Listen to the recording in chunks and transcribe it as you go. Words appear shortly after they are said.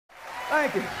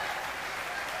Thank you.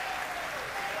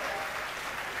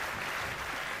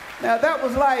 Now that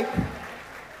was like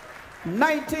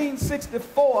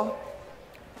 1964.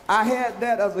 I had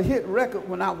that as a hit record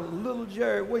when I was little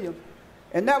Jerry Williams.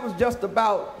 And that was just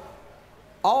about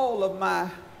all of my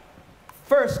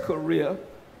first career.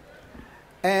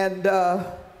 And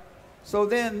so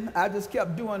then I just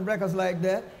kept doing records like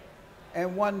that.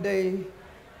 And one day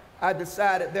I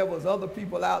decided there was other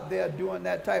people out there doing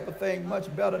that type of thing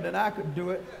much better than I could do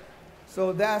it.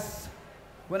 So that's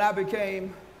when I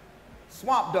became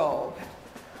Swamp Dogg.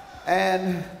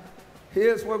 And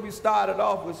here's where we started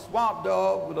off with Swamp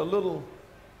Dogg, with a little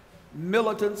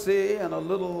militancy and a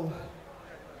little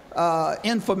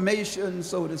information,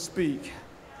 so to speak.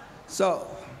 So,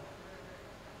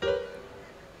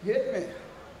 hit me.